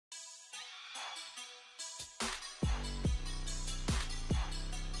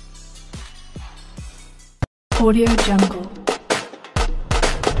Audio Jungle.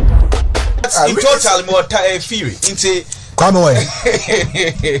 In total, more theory. Into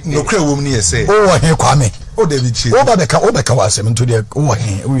Kwame, no crew woman here say, oh, here, Kwame. Oh, David, Obeka was him into the oh,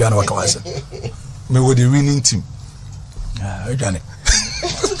 we are not Kawasa. Me with the winning team. Johnny.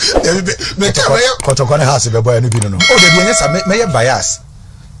 Make a Kotokone has a boy and you know. Oh, the yes, may bias.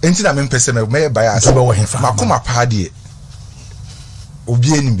 Ain't I mean, person may bias over him from Makuma Paddy.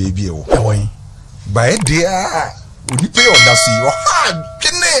 Obian baby, oh, by dear, would you pay on that sea or hard?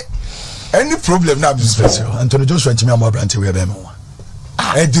 Any problem now, Mr. Anthony Jones went to me more brandy with them.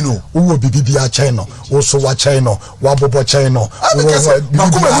 I do know who will be a channel, also what channel, Wabobo channel,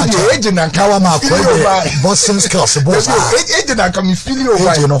 agent and Kawama, Boston's class, agent and come feel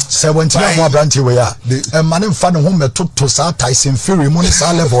you know, 17 more brandy we are. A man in front of whom took to South Tyson Fury,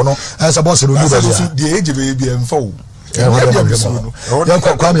 Monisa Levono, as a boss of the age of baby and foe. Maybe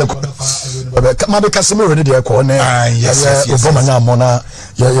Casemiro did your corner. Yes, Obama Mona,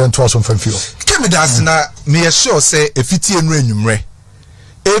 Yantosom from Fuel. Come with us now, me assure say, if it's in renumre.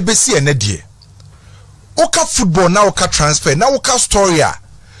 ABC and Eddie. Oka football now, Oka transfer, now Oka story.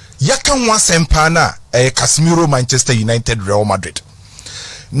 Yakan once empana, Casemiro, Manchester United, Real Madrid.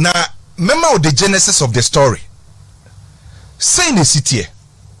 Now, remember the genesis of the story. Say the city.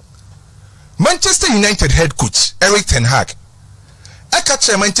 Manchester United head coach Eric Ten Hag. I catch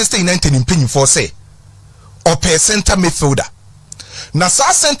Manchester United in pinning for say or pay center midfielder. Na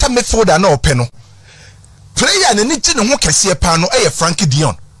sa center midfielder na openo. Player na niti no ho kese pa no Frankie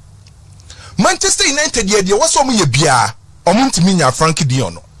Dion. Manchester United ye de waso mo ye bia omuntimi nya Frankie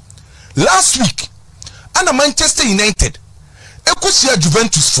Dion no. Last week ana Manchester United ekosia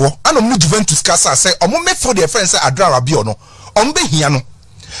Juventus for ana mo Juventus kasa say omo midfielder friend say Adra Rabiot no ombe hia no.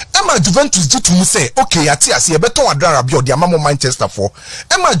 Emma Juventus did to say, okay, at see a better Adra Rabiot, the Amamo Manchester for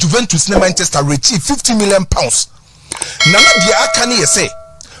Emma Juventus ne Manchester reach £50 million. Nana dia akani say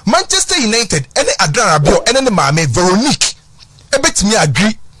Manchester United any Adra Rabiot and any Mame Veronique ebet me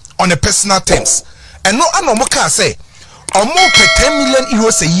agree on a personal terms. And no anomoka say or more per 10 million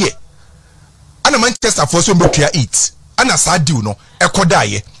euros a year. And a Manchester for so much eat. And a sad do no a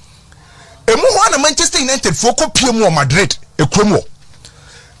kodaye. A more Manchester United for copy Madrid a chromo.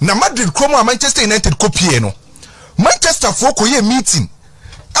 Na Madrid Como Manchester United copy no. Manchester for koye meeting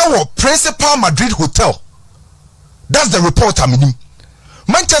our principal Madrid hotel. That's the report I mean.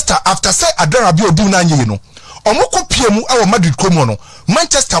 Manchester after say Adra Rabiot do na nye no. Omo copy mu our Madrid Como no.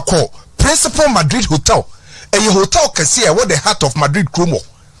 Manchester call principal Madrid hotel. A hotel kese e the heart of Madrid Como.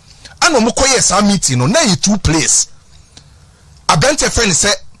 Ano omo koye sa meeting no na ye two place. Abante friend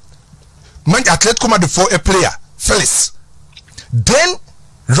say Man Atletico Madrid for a player Felix. Then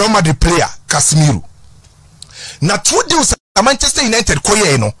Roma the player Casemiro. Na 2 deals Manchester United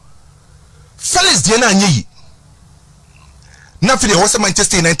koye no. Felix die na anyi. Na fi de ho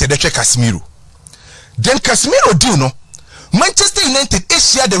Manchester United de Casemiro. Then Casemiro deal no. Manchester United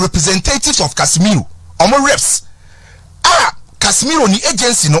share the representatives of Casemiro. Omo reps. Casemiro ni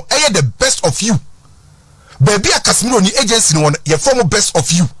agency no the best of you. Baby a Casemiro ni agency no ye form best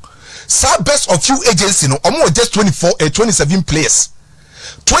of you. Sa best of you agency no omo just 27 players.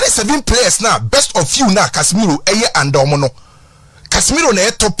 27 players now, best of you now, Casemiro, and Omono. Casemiro na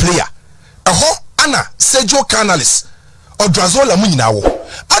top player. Anna, Sergio Canales, or Drazola Muninawo.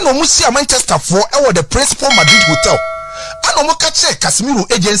 Ano Musia Manchester for the principal Madrid hotel. Ano Mokache Casemiro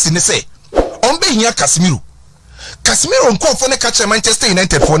agency ne say. Ombe here Casemiro. Casemiro on call for ne catch Manchester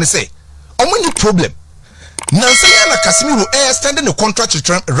United for ne say. Omoni problem. Nansayana Casemiro standing the contract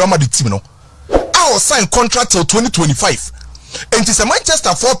to Real Madrid team no. I will sign contract till 2025. And it's a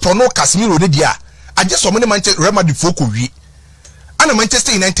Manchester for Prono Casemiro de dia. I just saw many Manchester Real Madrid for we. And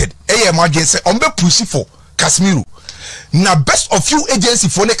Manchester United, emergency ombe push for Casemiro. Na best of you agency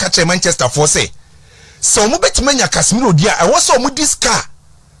for ne catch Manchester for say. So mo bet menya Casemiro dia. I was so this car.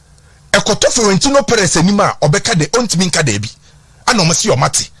 Ekoto Florentino Perez anima obeka de ontimi nka da bi. Ana mo si o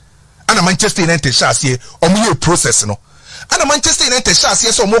mate. Ana Manchester United sha se omo process no. Ana Manchester United sha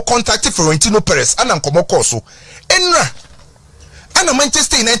se so mo contact Florentino Perez ana nkomo call so. Enra Ana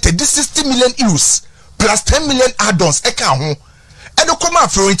Manchester United this 60 million euros plus 10 million add-ons eka ho. Edo koma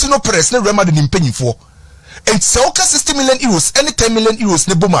Florentino Perez ne Real Madrid impenyin for. And so 60 million euros any 10 million euros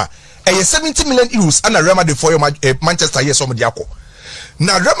ne boma. 70 million euros ana Real Madrid for Manchester yes omo diako.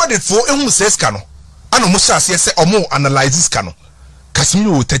 Na Real Madrid for ehun says kano. Ana mo sha se omo analyze kano.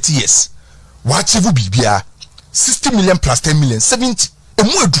 Casemiro 30 years. Wa achieve bibia 60 million plus 10 million 70.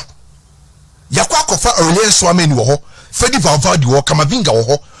 Emu edu. Yakwa akofa Aurelien Tchouameni wo ho. Freddy Valverde wo Kamavinga wo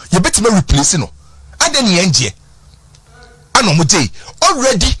ho ye betima replace no adeni enje ano mo dey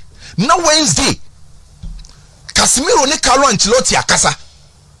already na Wednesday Casemiro ne Carlo Ancelotti akasa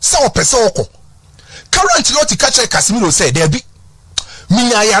sa opese oko Carlo Ancelotti kache Casemiro say there be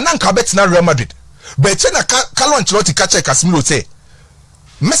minya ya na nka bet na Real Madrid but na Carlo Ancelotti kache Casemiro say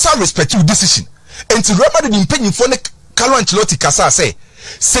mesa respect your decision enti Real Madrid mpanyimfo ne Carlo Ancelotti kasa say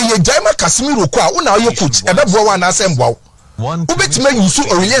ye jaima Casemiro ko a una ye coach e bebo wa na asembwa ubetima yusu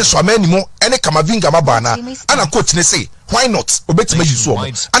Aurelien Tchouameni mo ene Kamavinga mabana ana coach ne say why not ubetima yusu o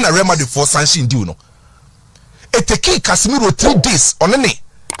ana Real Madrid for sanction deal no eteke Casemiro 3 days on any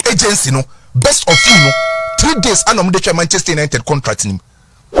agency no best of you no 3 days ana mo de Manchester United contract nim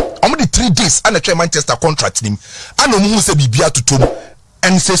omo de 3 days ana twa Manchester contract nim ana mo se bibia totom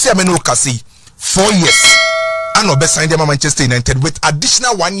and say say ameno kasi 4 years ana obe sign dem Manchester United with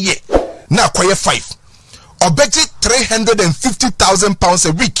additional 1 year na acquire 5 obeji £350,000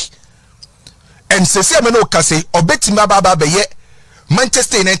 a week and say say ameno kasi obeti mababa be ye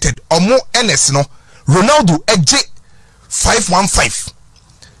Manchester United omo NS no Ronaldo eje 515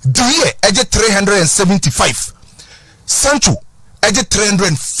 Dier eje 375 Sancho eje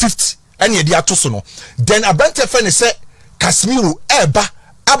 350 and ye dia to so no then abante fan say Casemiro eba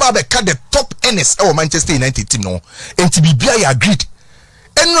aba be ka the top NS e Manchester United team no enti bibia ya agreed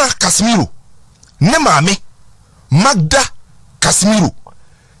enra Casemiro ne maame Magda Casemiro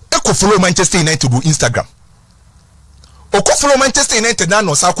eko follow Manchester United on Instagram oko follow Manchester United na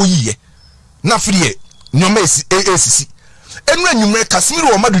no sa ko yiye na free nyoma esi AACC enra nyumre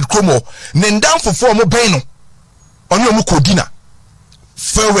Casemiro o Madrid kromo ne ndan fofo mo ben no oni omu kodina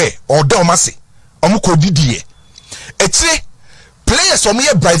fairway or down mase omu kodidie etire players omu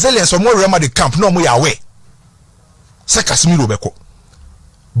ye Brazilians omu Real Madrid camp no omu ya away se Casemiro beko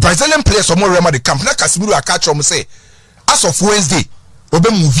Brazilian players omu Real Madrid camp na Casemiro akatch omu say as of Wednesday obe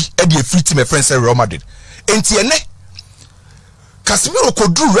movie e dey free team e friends Real Madrid enti ene Casemiro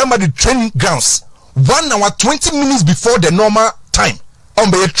kodru Real Madrid training grounds 1 hour 20 minutes before the normal time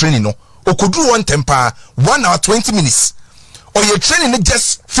on be training no okodru 1 temper 1 hour 20 minutes or your training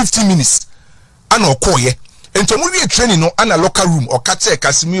just 15 minutes and okoye ento mu be training no ana locker room or catch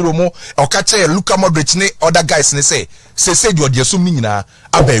Casemiro mo or catch Luka Modric ne other guys ne say the odiesum ni nyina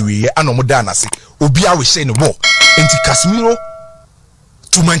abawie ana mo da na se obi a we share no more enti Casemiro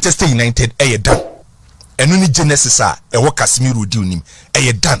to Manchester United done eno ni genesis a wo Casemiro di onim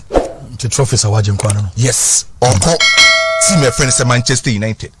done the trophies are watching no yes onko team e friends Manchester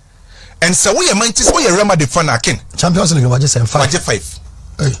United and so we Manchester we Real Madrid fan akin Champions League watch 5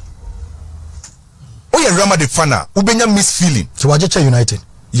 hey we Real Madrid fan a ubenya miss feeling to watch United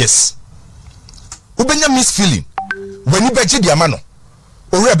yes ubenya miss feeling when you beje dia mano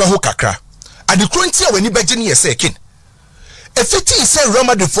ore ba ho kakra ade kronti a when you beje ne yese kin efiti say Real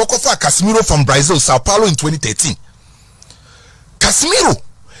Madrid focus for Casemiro from Brazil Sao Paulo in 2013 Casemiro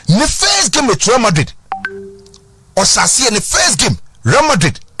the first game with Real Madrid or Sassi in the first game Real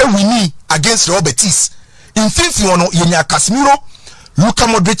Madrid winning against Real Betis in 51 yenya Casemiro Luka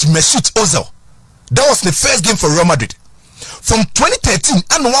Modric Mesut Ozil that was the first game for Real Madrid from 2013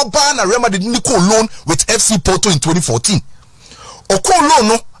 and wabana Real Madrid Nico loan with FC Porto in 2014 Oko loan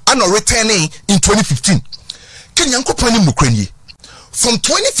no and returning in 2015 Kenyanko pani mukrenye from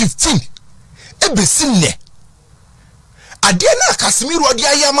 2015 ebesinne Adiana Casemiro odi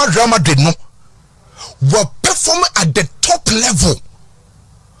ayama Real Madrid no were performing at the top level.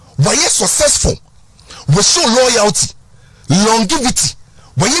 Were you successful? We show loyalty, longevity.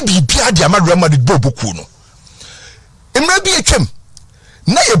 Were you be Adiama Real Madrid bobuku no? It be a chem.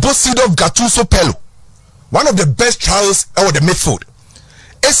 Na ye both seed of Gattuso Pello, one of the best trials over the midfield.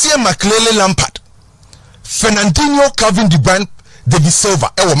 ACM McLean Lampard, Fernandinho, Calvin De Bruyne, David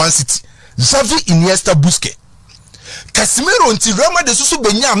Silva, Man City, Xavi, Iniesta, Busquets. Casemiro until Real Madrid susu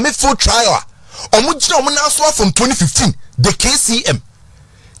benya midfield trial omujina omuna aswa from 2015 the KCM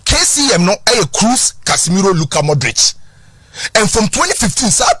no Cruz Casemiro Luka Modric and from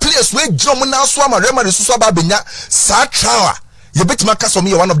 2015 sa players wey jina omuna aswa ma Real Madrid susu aba benya sa trial you bet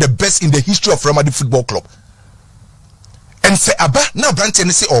Casemiro one of the best in the history of Real Madrid Football Club and say aba na branch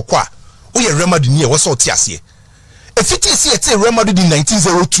ne say okwa o ye Real Madrid ni e wo so tiase e fiti see e Real Madrid in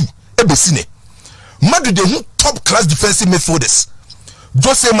 1902 ebesine Madrid de top class defensive midfielders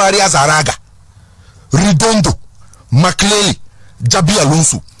Jose Maria Zaraga, Redondo, McLean, Jabi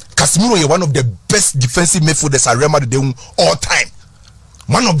Alonso. Casemiro is one of the best defensive midfielders at Real Madrid all time.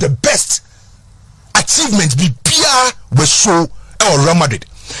 One of the best achievements be Bia we show at Real Madrid.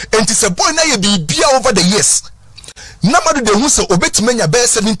 And it's a boy now you be Bia over the years. Namadu de Husa obetimenya bear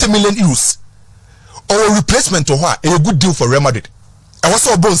 70 million euros. Or a replacement to her a good deal for Real Madrid. I was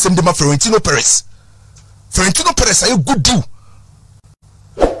so born same day Florentino Perez. Florentino Perez a good deal.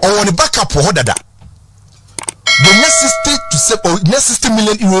 Or on the backup for Hodada. the next 60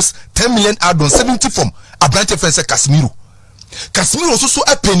 million euros, 10 million add-on, 70 from Abrante Fence Casemiro. Casemiro also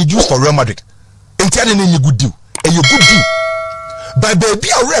a penny use for Real Madrid. Entirely a good deal. A good deal. But baby,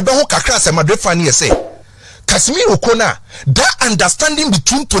 I read about Kakras Madrid fan say Casemiro Kona, that understanding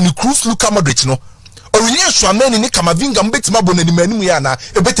between Toni Kroos, Luka Modric, no, or really Schwamen in Kamavinga, Betzmabon and Menuiana,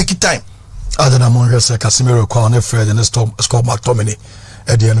 a better time. Other than Casemiro, Corner, Fred, and Scott McTominay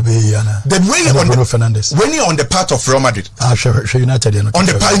at the end of the year. The way on Fernandez, when you're on the part of Real Madrid, United on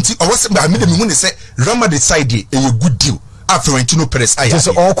the party, or what's I made the say Real Madrid side a good deal after Florentino Perez. I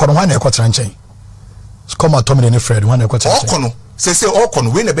say all Corner, Quatranche. Scott McTominay and Fred, one Quatranche. Say all Corner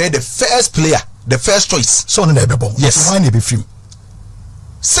win about the first player. The first choice. So never. Yes. Why be free?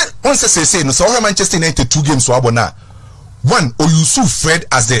 Once I say no, so Manchester United 2 games so abona. One, Oyusu Fred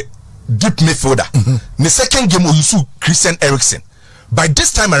as the deep midfielder. The second game Oyusu Christian Eriksen. By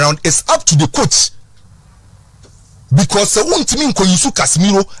this time around, it's up to the coach. Because the one team Oyusu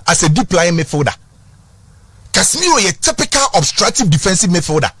Casemiro as a deep lying midfielder. Casemiro is a typical obstructive defensive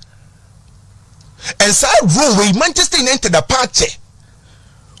midfielder. And so role where Manchester United a party.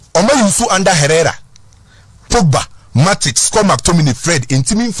 Oma Yusu under Herrera, Pogba, Matic, Scott McTominay, Fred,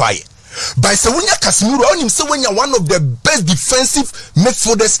 Intimin Fire. By Sawunya Casemiro, on him say when you're one of the best defensive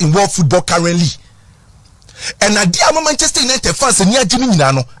midfielders in world football currently. And at the Manchester United fans near Jimmy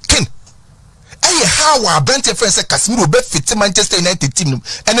Nano, Ken. Hey, how our Brentford fans say Casemiro be fit Manchester United team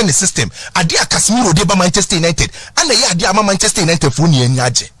and then the system. Adia Casemiro de Manchester United, and the Adia Manchester United for ni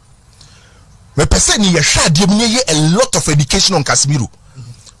Nyaje. Me person ye shade a lot of education on Casemiro.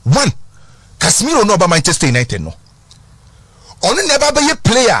 One, Casemiro no about Manchester United no. Only never be a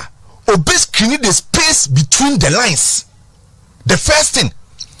player or best create the space between the lines. The first thing,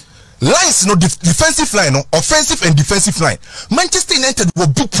 lines no defensive line no, offensive and defensive line. Manchester United will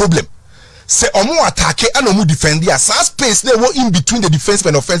big problem. Say omo attack and omo defend there. So space they were in between the defensive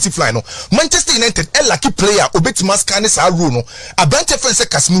and offensive line no. Manchester United a lucky player obeti scanning sa rule no. Abrante Fence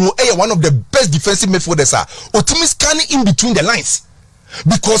Casemiro one of the best defensive midfielders are. Otimi scanning in between the lines.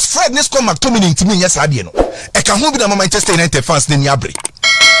 Because Fred needs come McTominay in team yes adie no. E can hold be na Manchester United fans ne niabre.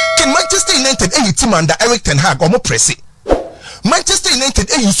 Can Manchester United a team under Erik ten Hag omo press. Manchester United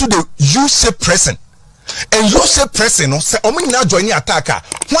a use the U-shape pressing. And U-shape pressing no say omo na join the attacker.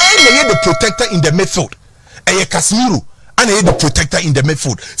 Why they the protector in the midfield? E Casemiro and the protector in the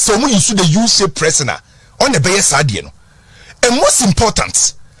midfield. So omo use the U-shape pressing on the base adie no. And most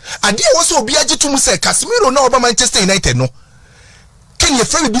important, adie was obi age to say Casemiro na oba Manchester United no. Can you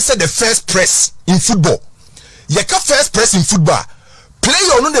friend be said the first press in football? You can first press in football.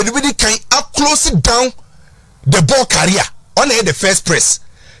 Player on the really can up close it down the ball carrier on the first press.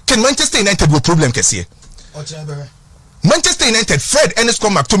 Can Manchester United will problem can see? Manchester United Fred and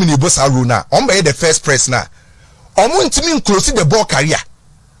Scott McTominay boss are now on by the first press now. On one team close the ball carrier.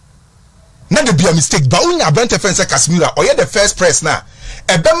 Not to be a mistake, but when you Brentford fans Casemiro or the first press now.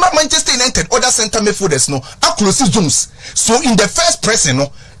 Ebema Manchester United other center midfielders no are close zones. So in the first press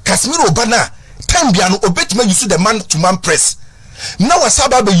no Casemiro bana time biano obetuma use the man to man press. Now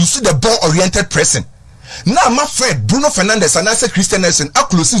Asaba be use the ball oriented pressing. Now my friend Bruno Fernandes and Asa Christian Eriksen are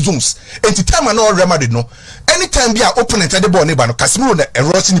close zones. And the time I know Real Madrid no anytime be a opponent at the ball neighbor no Casemiro na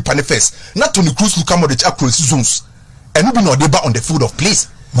eroting the panifest. Not Toni Kroos Luka Modric are close zones. And we be no deba on the field of play.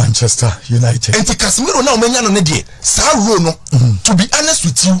 Manchester United. And Casemiro now menya no nedie. Sa no. To be honest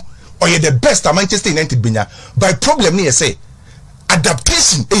with you, or you're the best at Manchester United benya. By problem ni say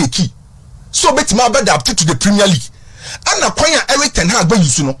adaptation a key. So bet ma adapt to the Premier League. And acquire Erik ten Hag be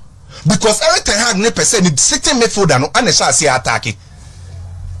use no. Because Erik ten Hag ne person the sitting midfielder no and shall say attack.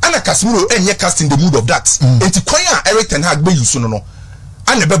 And Casemiro enye cast in the mood of that. And to acquire Erik ten Hag be use no.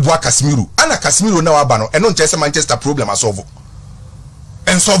 And be boa Casemiro. And Casemiro now aba no. And no chance Manchester problem asolve.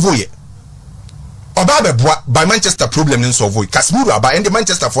 And solve it. Oba by Manchester problem in solve it. Casemiro aba and the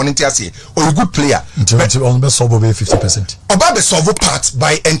Manchester for say or a good player. But on best solve 50%. Oba be solve part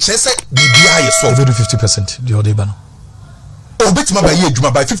by Enchese BBI solve 50% the other bano. Oh bit ma by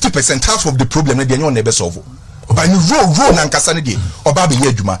yeduma by 50% half of the problem na dey on be solve. By no roll na nkasa ne dey oba be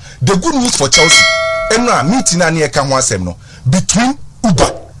yeduma. The good news for Chelsea enra meeting na ne ka ho asem no between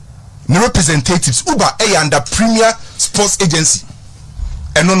Uber the representatives Uber under Premier Sports Agency.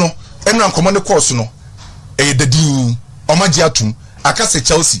 No, command the course no. The dean, Omajiatum, Akase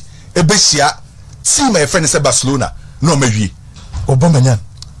Chelsea, Ebesia, see my friend say Barcelona, no maybe. Obama,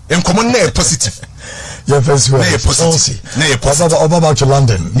 and command positive. Yeah, first we about to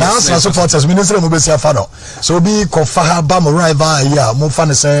London. Now supporters minister mo be sia fa no. So be kofa ba mo rival here, mo fa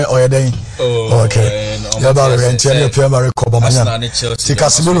ne say oyeden. Okay. Yeah, ba re enti na Premier League ko ba manya. Ti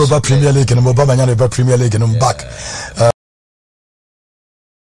Casemiro ba Premier League no ba manya no ba Premier League no back.